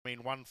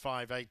been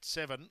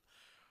 1587.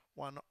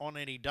 One On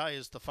Any Day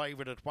is the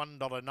favourite at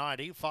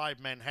 $1.90. 5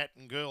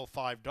 Manhattan Girl,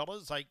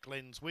 $5. 8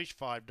 Glenn's Wish,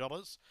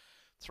 $5.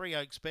 3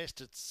 Oaks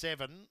Best at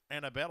 $7.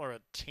 Annabella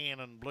at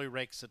 $10 and Blue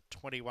Rex at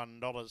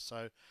 $21.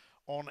 So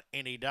On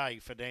Any Day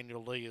for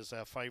Daniel Lee is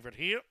our favourite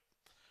here.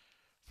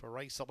 For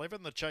race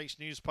 11, the Chase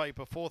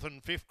newspaper 4th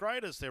and 5th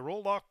graders, they're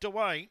all locked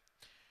away.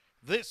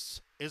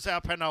 This is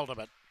our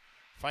penultimate.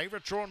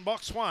 Favourite drawn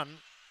box 1,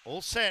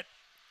 all set.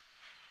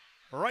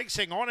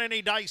 Racing On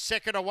Any Day,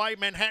 second away.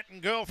 Manhattan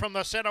Girl from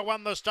the centre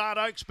won the start.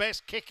 Oaks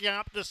Best kicking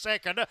up to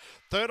second.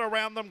 Third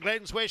around them,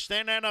 Glenn's Wish.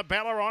 Then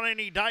Annabella On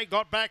Any Day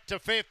got back to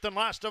fifth. And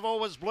last of all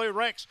was Blue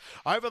Rex.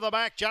 Over the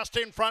back, just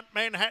in front,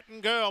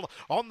 Manhattan Girl.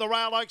 On the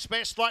rail, Oaks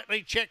Best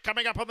slightly checked.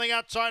 Coming up on the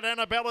outside,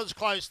 Annabella's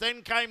close.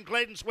 Then came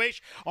Glenn's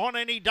Wish. On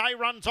Any Day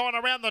runs on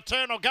around the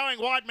turn or going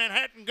wide.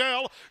 Manhattan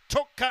Girl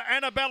took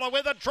Annabella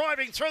with it.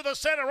 Driving through the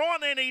centre.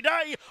 On Any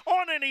Day.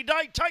 On Any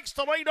Day takes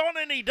the lead. On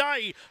Any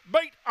Day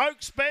beat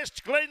Oaks Best.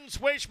 Glenn's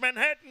Wish,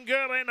 Manhattan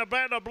Girl,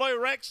 Annabella, Blue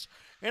Rex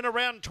in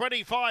around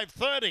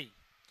 25.30.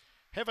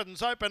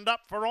 Heavens opened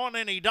up for On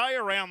Any Day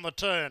around the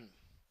turn.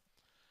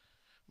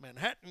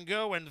 Manhattan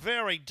Girl went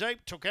very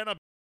deep, took Annabella.